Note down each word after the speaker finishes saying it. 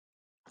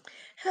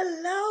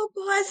Hello,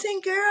 boys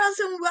and girls,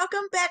 and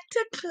welcome back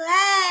to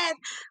class.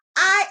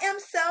 I am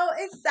so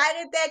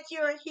excited that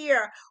you're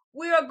here.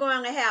 We are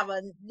going to have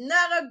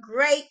another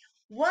great,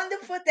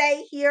 wonderful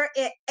day here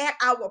at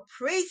our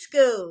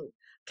preschool.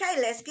 Okay,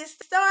 let's get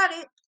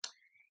started.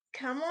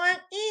 Come on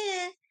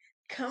in.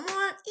 Come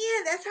on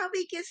in. That's how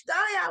we get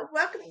started. I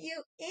welcome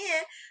you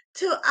in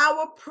to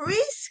our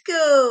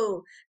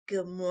preschool.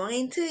 Good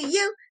morning to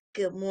you.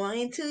 Good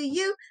morning to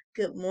you.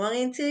 Good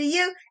morning to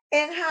you.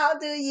 And how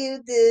do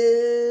you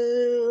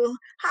do?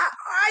 How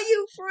are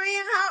you,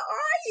 friend? How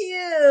are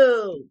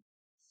you?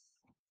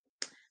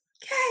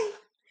 Okay,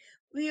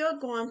 we are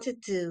going to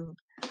do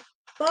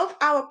both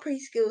our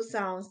preschool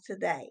songs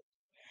today.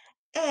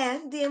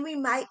 And then we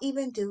might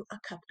even do a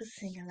couple of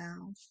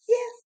sing-alongs.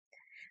 Yes.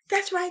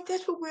 That's right.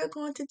 That's what we're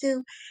going to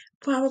do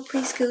for our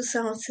preschool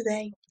songs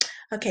today.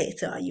 Okay,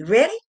 so are you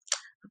ready?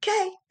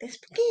 Okay, let's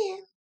begin.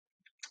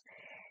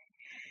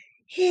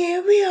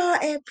 Here we are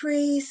at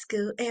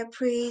preschool, at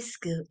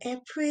preschool,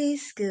 at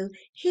preschool.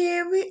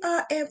 Here we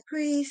are at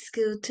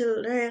preschool to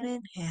learn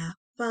and have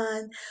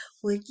fun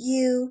with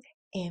you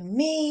and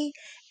me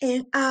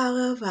and all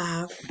of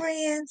our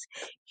friends.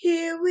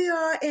 Here we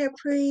are at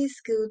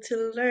preschool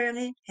to learn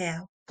and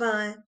have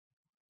fun.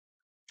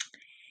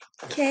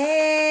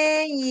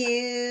 Can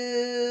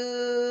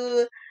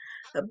you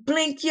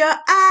blink your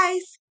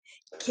eyes?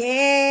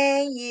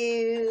 Can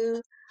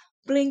you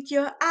blink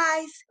your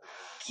eyes?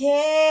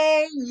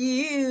 Can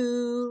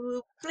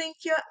you blink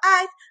your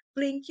eyes?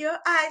 Blink your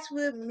eyes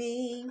with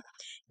me.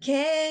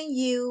 Can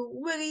you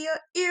wiggle your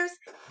ears?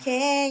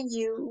 Can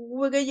you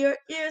wiggle your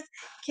ears?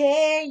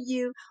 Can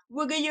you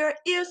wiggle your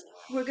ears?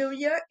 Wiggle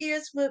your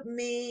ears with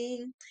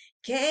me.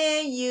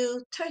 Can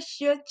you touch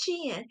your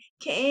chin?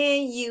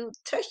 Can you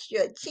touch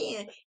your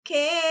chin?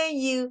 Can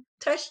you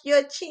touch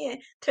your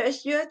chin?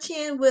 Touch your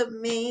chin with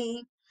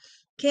me.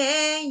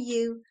 Can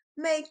you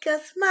make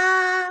us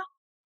smile?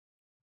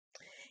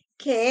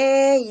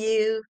 Can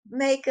you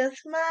make us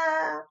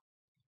smile?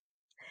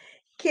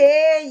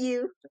 Can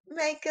you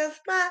make us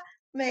smile?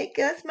 Make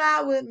us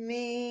smile with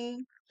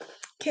me.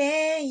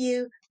 Can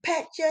you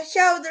pat your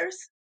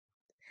shoulders?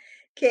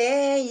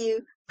 Can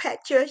you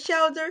pat your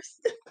shoulders?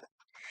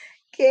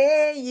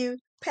 Can you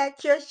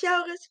pat your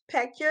shoulders?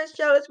 Pat your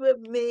shoulders with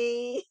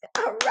me.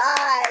 All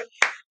right.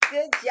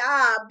 Good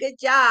job. Good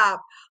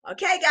job.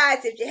 Okay,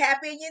 guys, if you're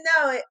happy and you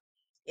know it,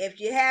 if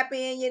you're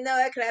happy and you know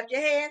it, clap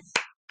your hands.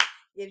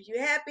 If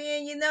you're happy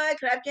and you know it,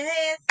 clap your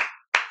hands.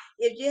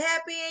 If you're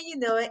happy and you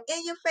know it,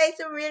 and your face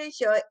will really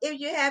show it.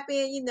 If you're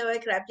happy and you know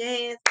it, clap your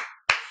hands.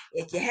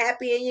 If you're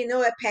happy and you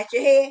know it, pat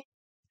your head.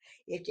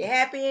 If you're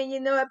happy and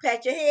you know it,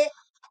 pat your head.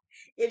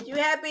 If you're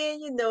happy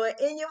and you know it,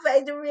 and your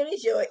face will really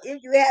show it.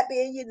 If you're happy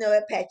and you know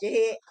it, pat your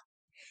head.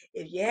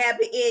 If you're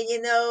happy and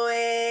you know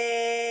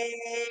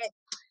it,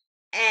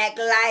 act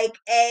like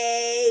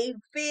a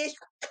fish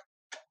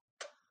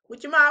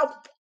with your mouth.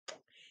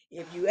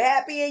 If you're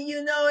happy and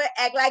you know it,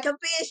 act like a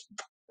fish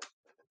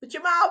with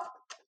your mouth.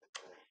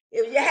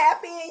 If you're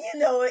happy and you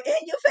know it,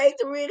 and your face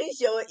will really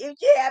show it.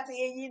 If you're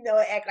happy and you know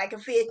it, act like a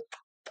fish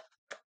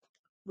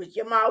with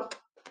your mouth.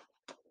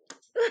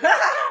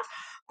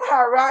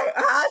 All right,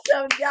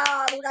 awesome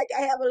job. Like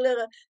I have a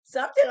little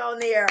something on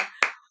there.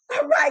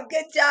 All right,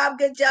 good job,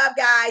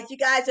 guys. You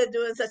guys are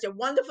doing such a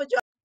wonderful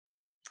job.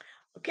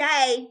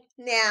 Okay,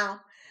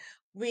 now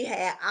we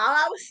had all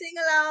our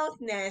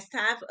sing-alongs. Now it's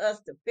time for us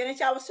to finish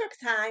our circle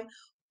time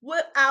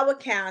with our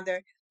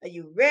calendar. Are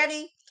you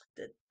ready?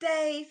 The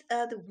days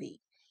of the week.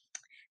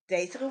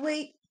 Days of the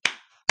week.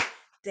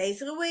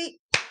 Days of the week.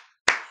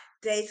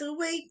 Days of the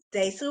week.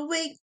 Days of the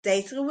week.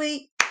 Days of the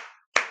week.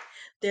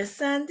 There's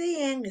Sunday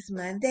and it's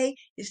Monday,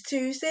 it's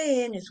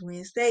Tuesday and it's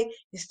Wednesday,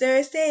 it's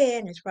Thursday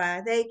and it's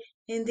Friday,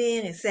 and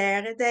then it's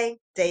Saturday.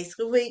 Days of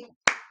the week,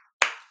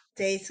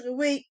 days of the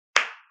week,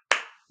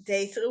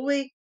 days of the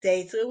week,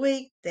 days of the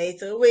week,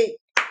 days of the week.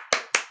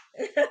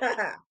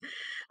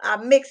 I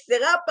mixed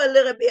it up a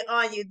little bit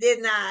on you,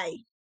 didn't I?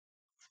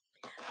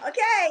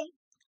 Okay,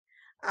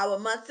 our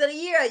months of the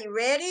year, are you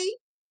ready?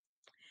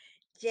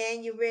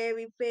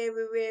 January,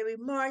 February,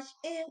 March,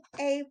 and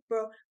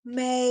April,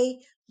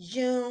 May,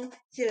 June,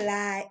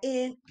 July,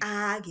 and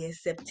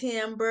August,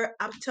 September,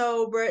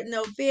 October,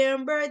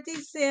 November,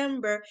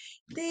 December.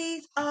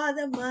 These are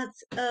the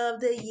months of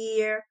the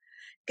year.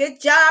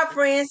 Good job,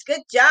 friends.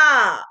 Good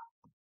job.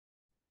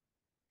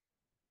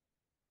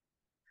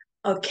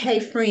 Okay,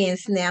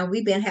 friends, now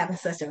we've been having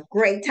such a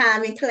great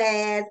time in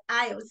class.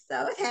 I am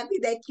so happy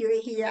that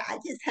you're here. I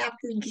just have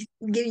to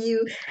give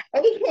you a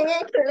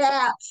hand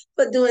clap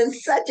for doing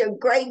such a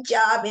great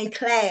job in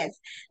class.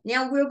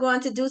 Now we're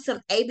going to do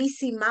some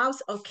ABC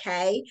mouse,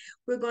 okay?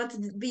 We're going to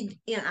be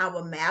in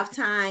our math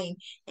time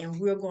and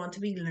we're going to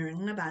be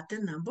learning about the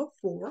number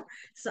 4.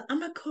 So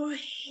I'm going to go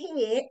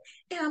ahead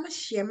and I'm going to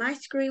share my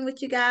screen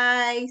with you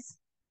guys,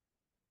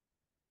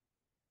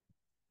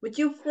 with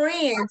you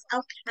friends,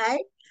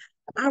 okay?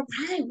 All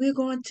right, we're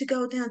going to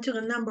go down to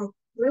the number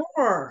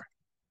 4.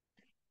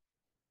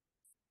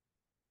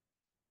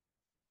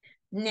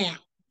 Now,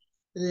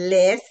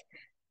 let's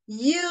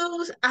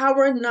use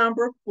our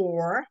number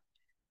 4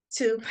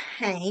 to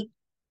paint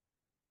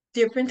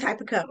different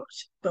type of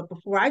colors. But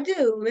before I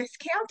do, let's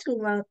count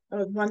to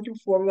one through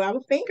 4 with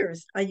our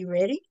fingers. Are you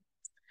ready?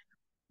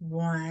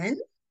 1,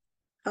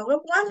 hold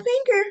up 1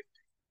 finger.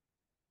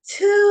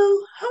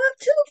 2, hold up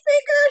 2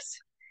 fingers.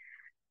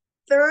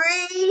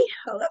 3,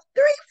 hold up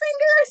 3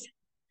 fingers.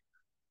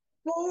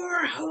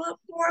 4, hold up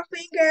 4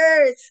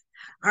 fingers.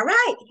 All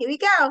right, here we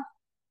go.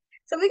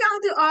 So we're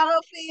gonna do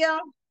autofill.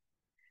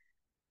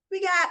 We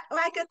got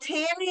like a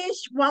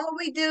tannish. One will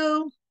we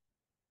do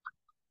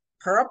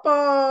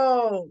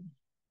purple.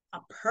 A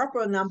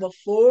purple number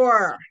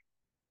 4.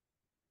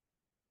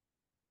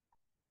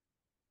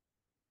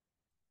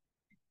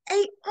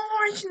 A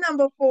orange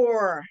number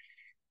 4.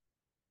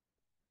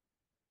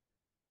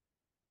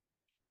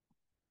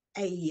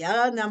 A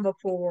yellow number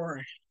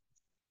 4.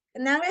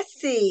 Now let's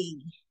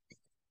see.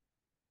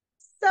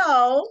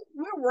 So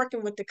we're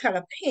working with the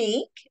color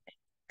pink.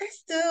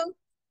 Let's do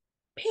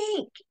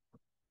pink.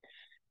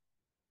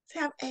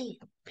 Let's have a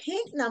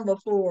pink number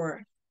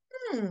 4.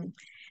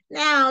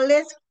 Now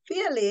let's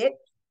fill it.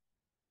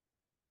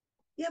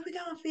 Yeah, we're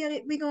gonna fill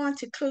it. We're going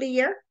to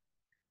clear.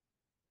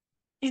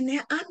 And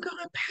now I'm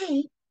gonna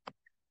paint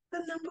the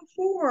number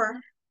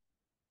 4.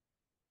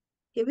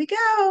 Here we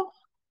go.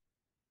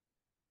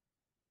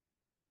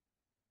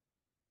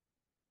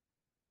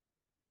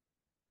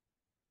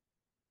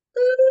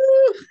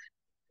 Ooh,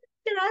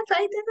 can I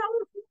paint this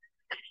on?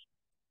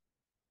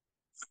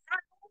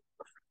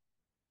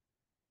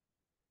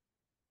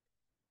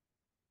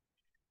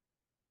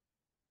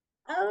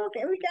 Oh,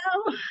 there we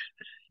go.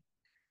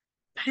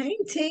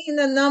 Painting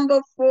the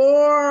number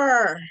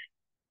 4.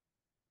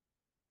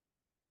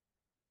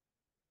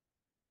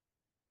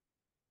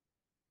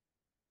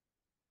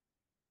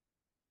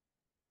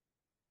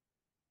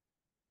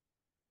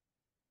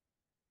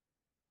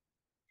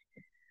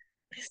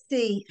 Let's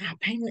see. I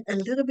painted a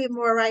little bit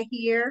more right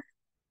here.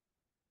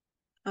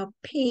 A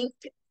pink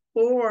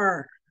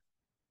 4.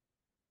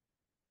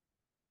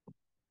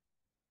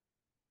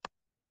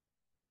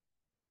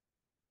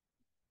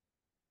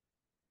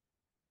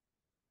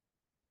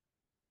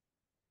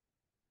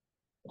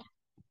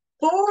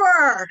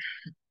 4.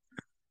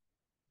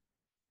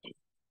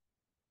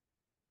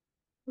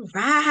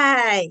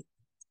 Right.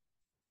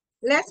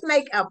 Let's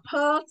make a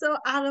puzzle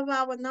out of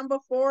our number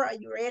 4. Are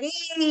you ready?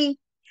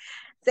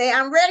 Say,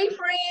 I'm ready,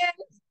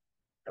 friends.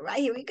 All right,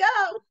 here we go.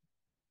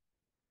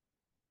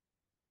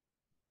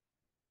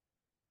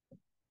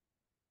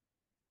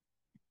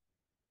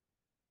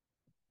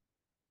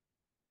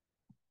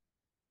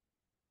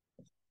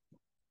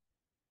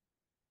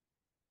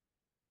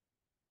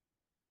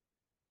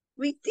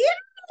 We did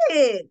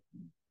it.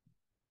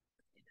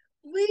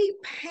 We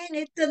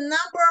painted the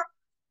number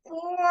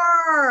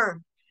 4.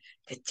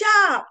 Good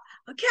job.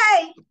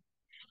 Okay,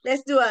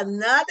 let's do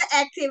another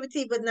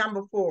activity with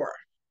number 4.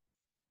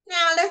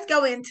 Now let's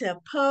go into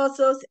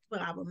puzzles for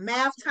our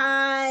math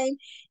time.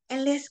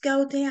 And let's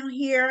go down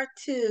here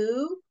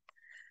to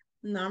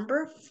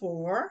number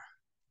 4.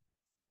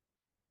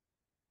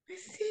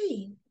 Let's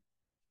see.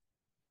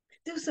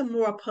 Do some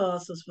more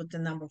puzzles with the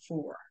number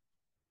 4.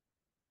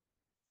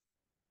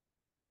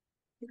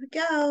 Here we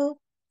go.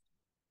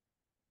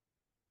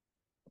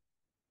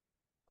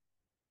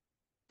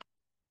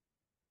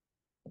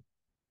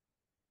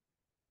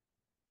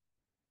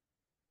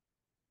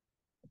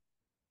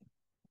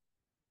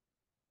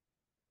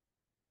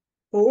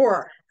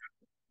 4.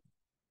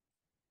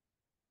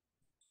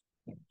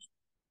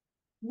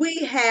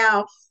 We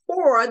have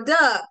 4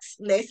 ducks.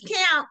 Let's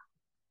count.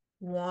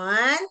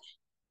 1,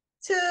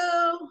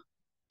 2,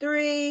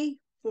 3,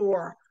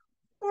 4.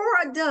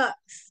 4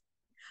 ducks.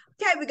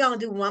 Okay, we're going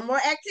to do one more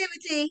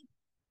activity.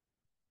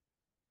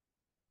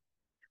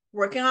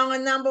 Working on a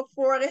number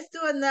 4. Let's do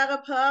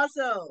another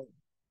puzzle.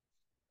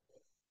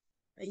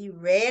 Are you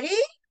ready?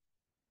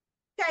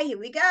 Okay, here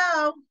we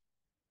go.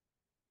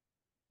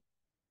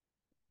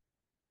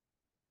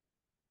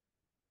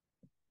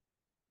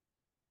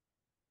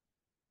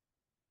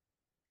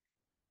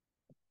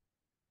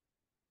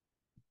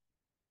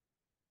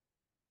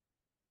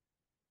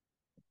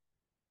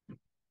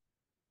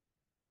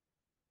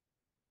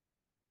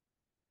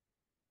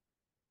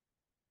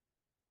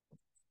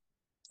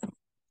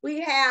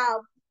 We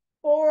have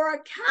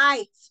 4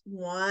 kites.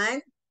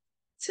 1,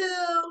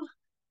 2,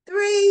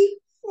 3,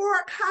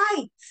 4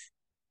 kites.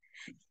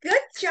 Good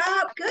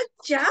job. Good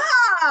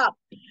job.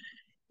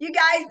 You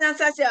guys done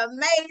such an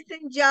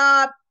amazing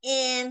job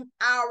in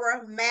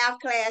our math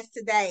class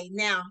today.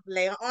 Now,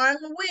 later on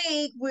in the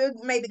week, we'll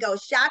maybe go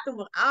shopping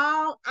with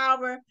all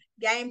our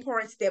game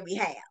points that we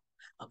have.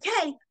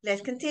 Okay,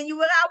 let's continue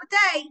with our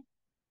day.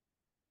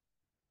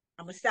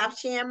 I'm going to stop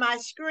sharing my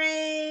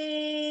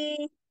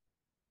screen.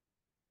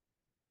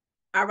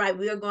 All right,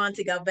 we are going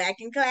to go back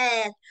in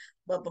class.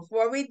 But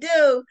before we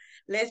do,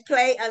 let's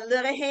play a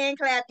little hand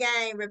clap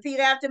game. Repeat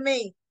after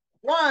me.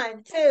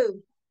 1,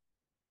 2,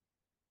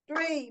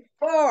 3,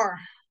 4,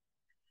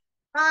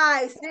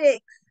 5, 6,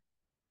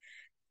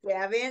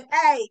 7,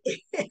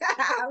 8.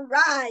 All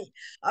right.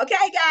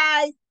 Okay,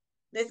 guys.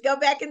 Let's go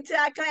back into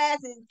our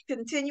class and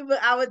continue with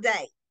our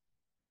day.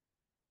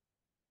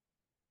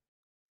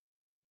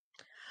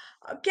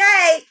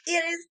 Okay,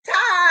 it is time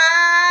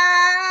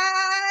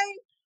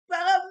for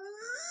a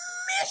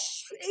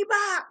mystery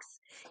box.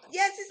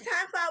 Yes, it's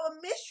time for our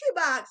mystery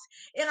box.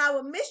 And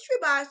our mystery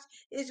box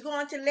is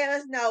going to let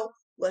us know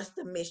what's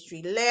the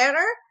mystery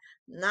letter,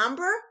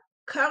 number,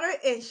 color,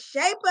 and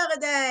shape of the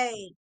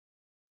day.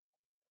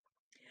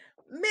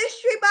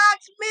 Mystery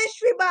box,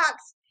 mystery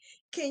box.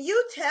 Can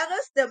you tell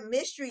us the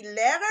mystery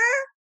letter?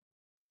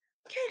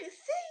 Okay, let's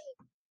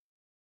see.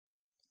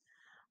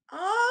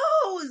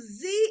 Oh,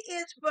 Z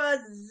is for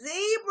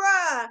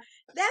zebra.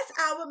 That's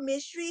our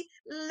mystery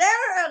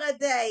letter of the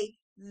day.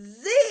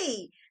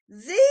 Z.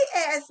 Z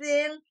as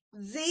in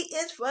Z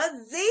is for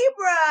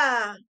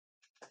zebra.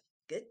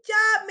 Good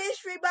job,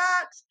 mystery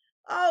box.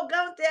 Oh,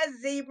 don't that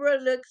zebra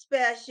look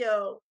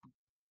special?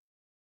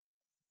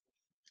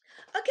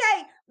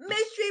 Okay,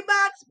 mystery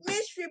box,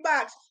 mystery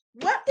box.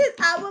 What is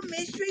our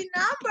mystery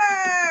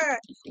number?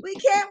 We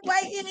can't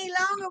wait any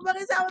longer. What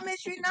is our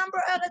mystery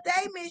number of the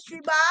day,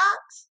 mystery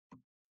box?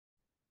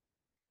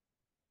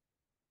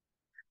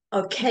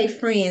 Okay,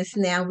 friends,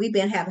 now we've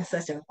been having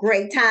such a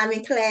great time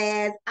in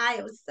class. I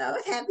am so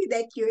happy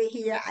that you're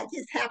here. I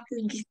just have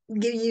to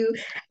give you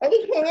a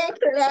hand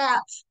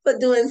clap for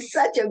doing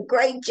such a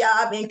great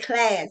job in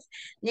class.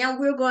 Now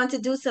we're going to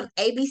do some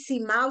ABC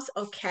mouse,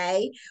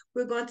 okay?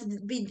 We're going to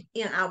be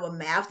in our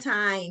math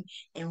time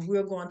and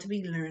we're going to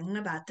be learning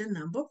about the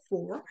number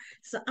 4.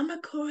 So I'm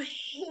going to go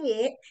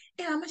ahead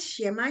and I'm going to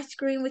share my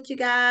screen with you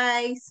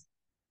guys,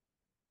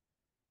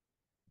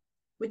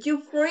 with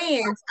you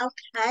friends,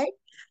 okay?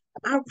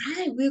 All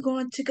right, we're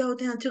going to go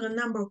down to the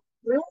number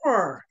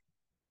 4.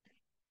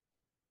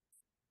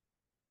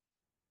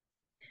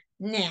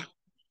 Now,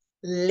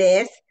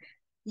 let's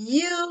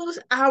use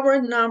our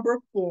number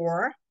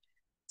 4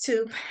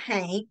 to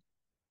paint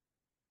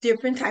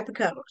different type of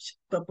colors.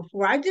 But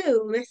before I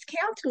do, let's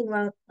count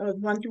to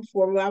 1 through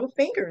 4 with our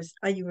fingers.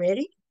 Are you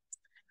ready?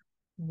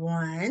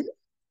 1,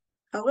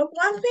 hold up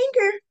 1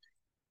 finger.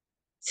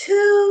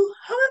 2,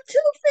 hold up 2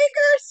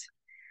 fingers.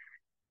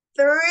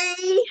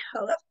 3,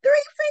 hold up 3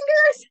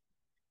 fingers.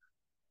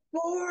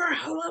 4,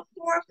 hold up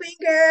 4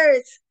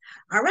 fingers.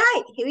 All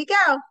right, here we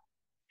go.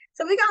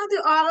 So we're going to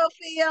do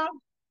autofill.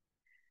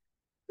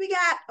 We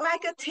got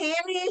like a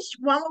tannish.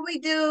 What will we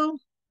do?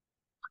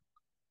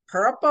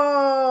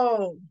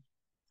 Purple.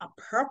 A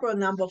purple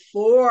number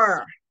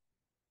 4.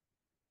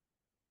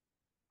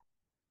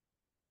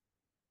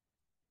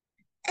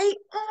 A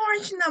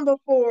orange number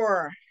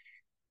 4.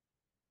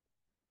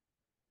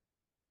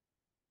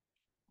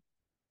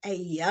 A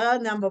yellow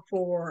number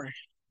 4.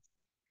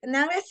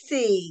 Now let's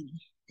see.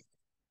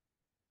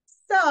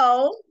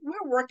 So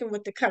we're working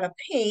with the color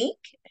pink.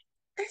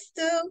 Let's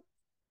do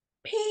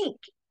pink.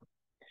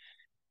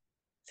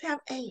 Let's have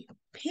a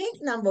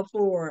pink number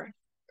 4.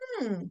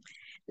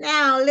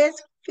 Now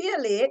let's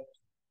fill it.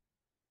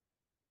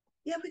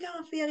 Yeah, we're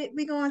going to fill it.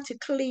 We're going to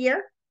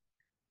clear.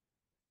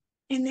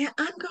 And now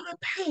I'm going to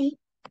paint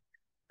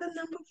the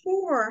number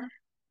 4.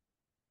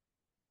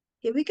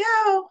 Here we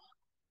go.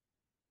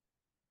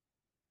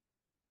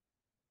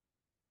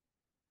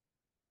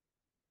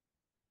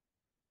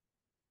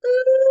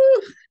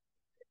 Ooh,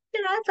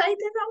 can I paint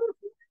it on?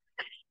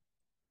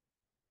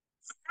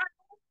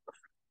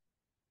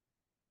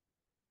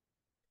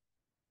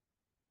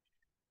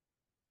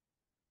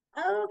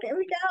 Oh, there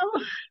we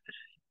go.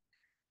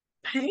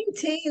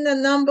 Painting the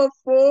number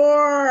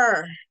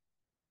 4.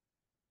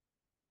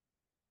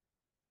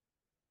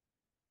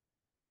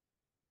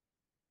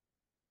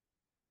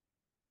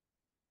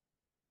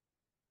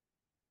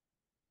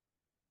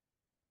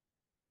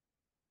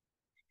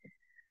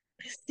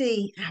 Let's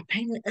see. I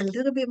painted a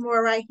little bit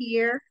more right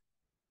here.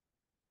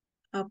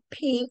 A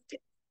pink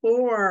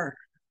 4.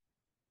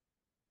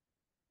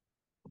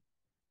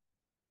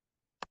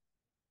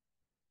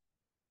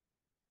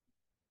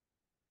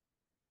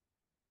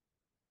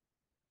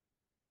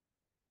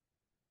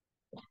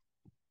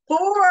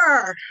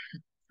 4.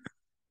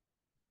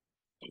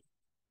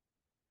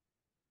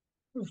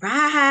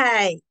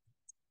 Right.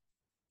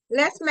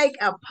 Let's make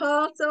a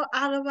puzzle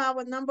out of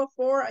our number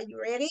 4. Are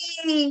you ready?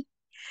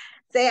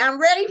 Say,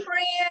 I'm ready,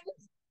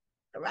 friends.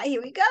 All right,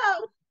 here we go.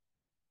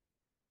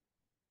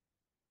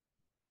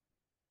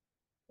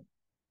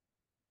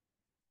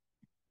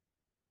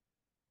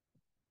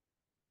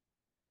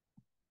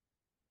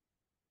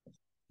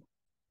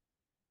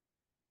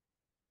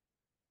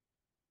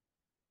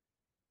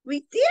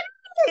 We did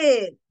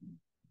it.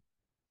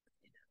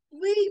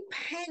 We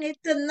painted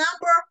the number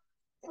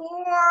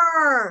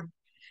 4.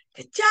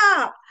 Good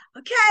job.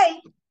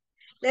 Okay,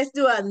 let's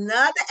do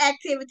another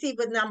activity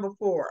with number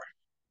 4.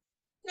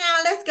 Now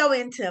let's go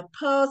into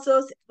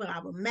puzzles for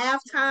our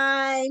math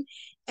time.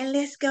 And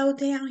let's go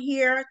down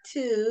here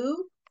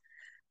to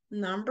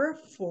number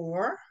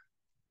 4.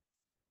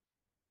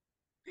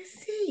 Let's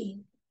see.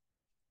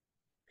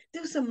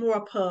 Do some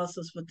more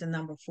puzzles with the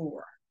number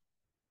 4.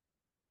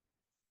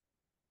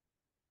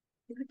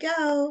 Here we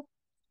go.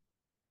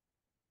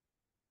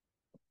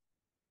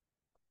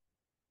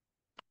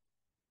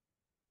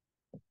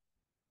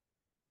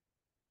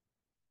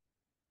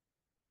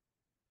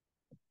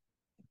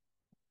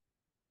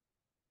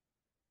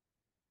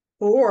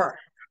 4.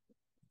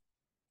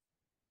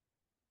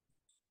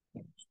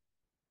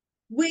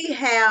 We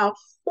have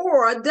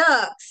 4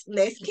 ducks.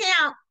 Let's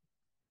count.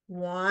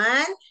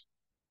 1,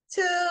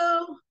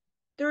 2,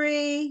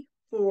 3,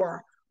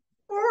 4.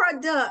 4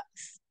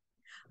 ducks.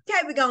 Okay,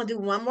 we're going to do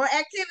one more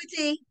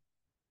activity.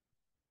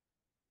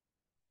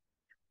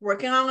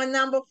 Working on a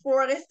number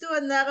 4. Let's do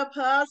another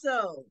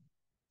puzzle.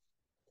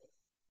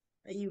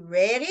 Are you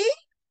ready?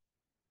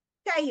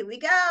 Okay, here we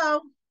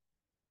go.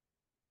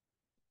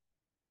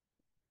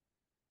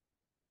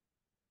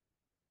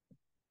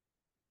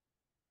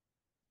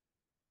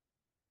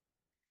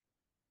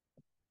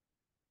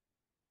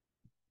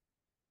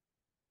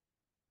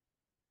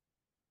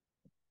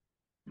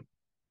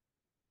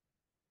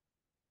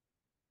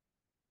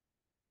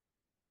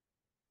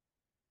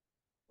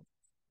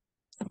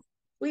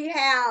 We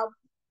have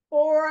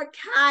 4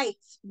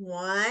 kites.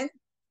 1,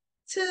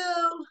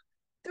 2,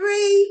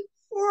 3,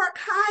 4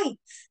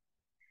 kites.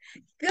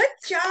 Good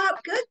job.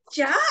 Good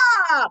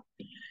job.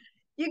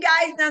 You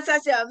guys done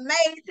such an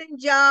amazing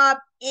job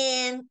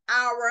in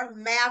our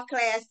math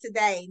class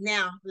today.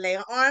 Now,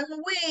 later on in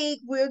the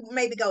week, we'll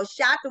maybe go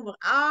shopping with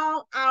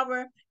all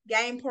our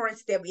game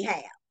points that we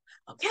have.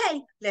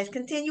 Okay, let's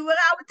continue with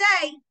our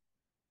day.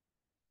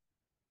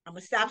 I'm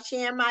going to stop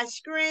sharing my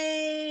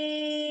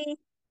screen.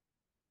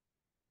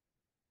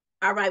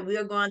 All right, we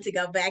are going to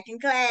go back in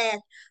class.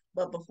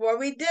 But before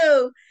we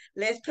do,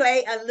 let's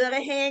play a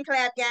little hand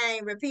clap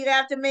game. Repeat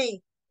after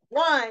me.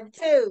 1,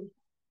 2,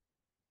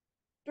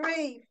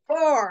 3,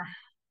 4,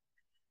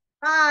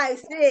 5,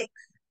 6,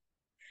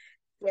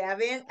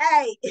 7,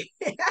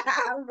 8.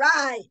 All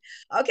right.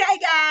 Okay,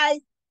 guys.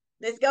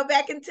 Let's go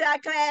back into our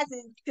class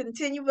and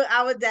continue with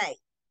our day.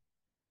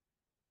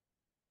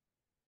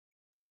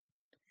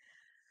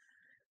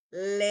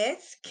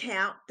 Let's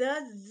count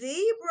the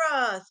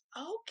zebras.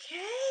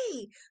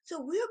 Okay. So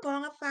we're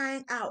going to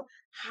find out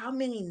how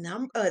many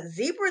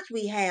zebras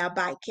we have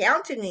by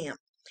counting them.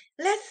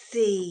 Let's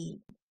see.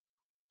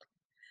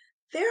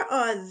 There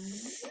are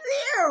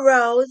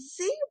 0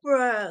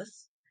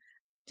 zebras.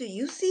 Do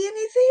you see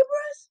any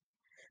zebras?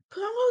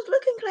 Put on those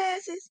looking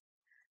glasses.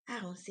 I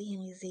don't see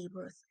any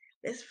zebras.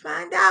 Let's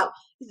find out.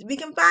 We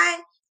can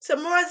find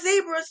some more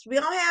zebras. We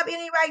don't have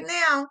any right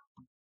now.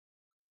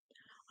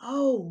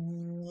 Oh,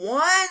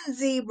 1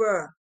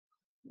 zebra.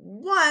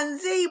 1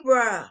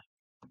 zebra.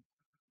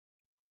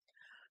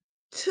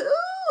 2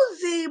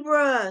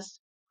 zebras.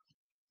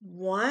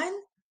 1,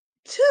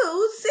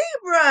 2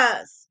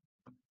 zebras.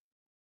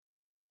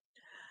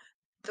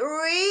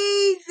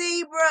 3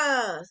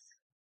 zebras.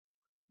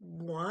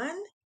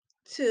 1,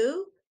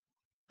 2,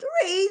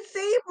 3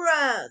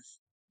 zebras.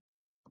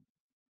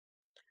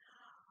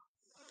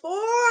 4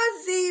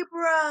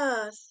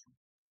 zebras.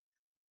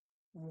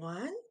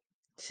 1,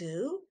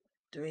 2,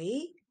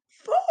 3,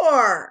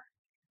 4.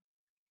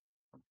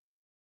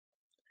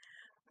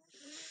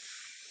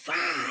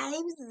 5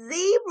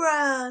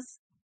 zebras.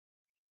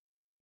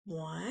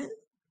 1,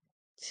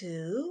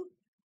 2,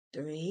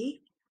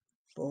 3,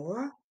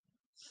 4,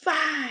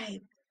 5.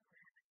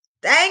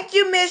 Thank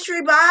you,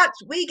 Mystery Box.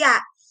 We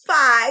got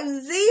 5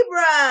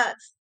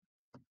 zebras.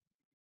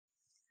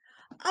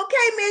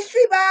 Okay,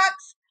 Mystery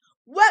Box.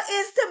 What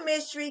is the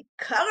mystery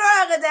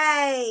color of the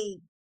day?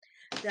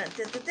 Dun,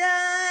 dun, dun,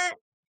 dun.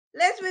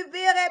 Let's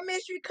reveal that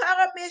mystery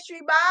color,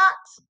 Mystery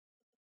Box.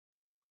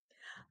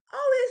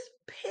 Oh, it's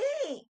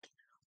pink.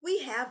 We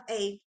have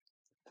a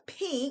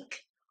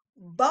pink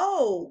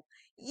bowl.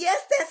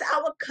 Yes, that's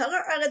our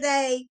color of the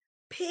day,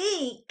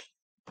 pink.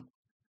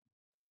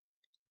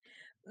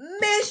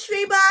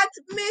 Mystery Box,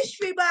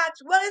 Mystery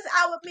Box. What is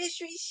our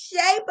mystery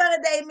shape of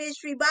the day,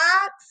 Mystery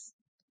Box?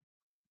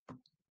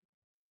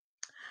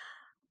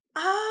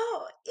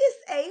 Oh,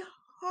 it's a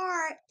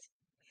heart.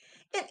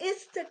 And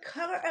it's the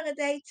color of the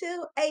day,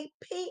 too, a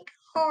pink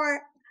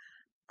heart.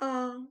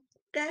 Oh,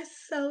 that's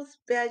so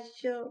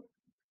special.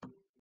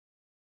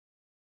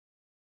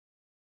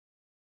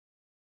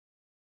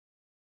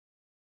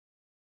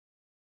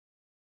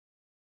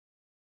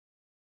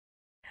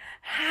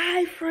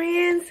 Hi,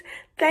 friends.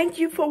 Thank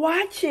you for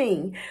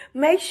watching.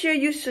 Make sure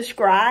you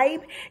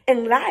subscribe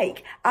and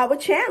like our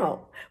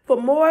channel for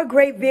more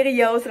great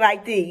videos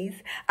like these.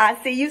 I'll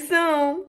see you soon.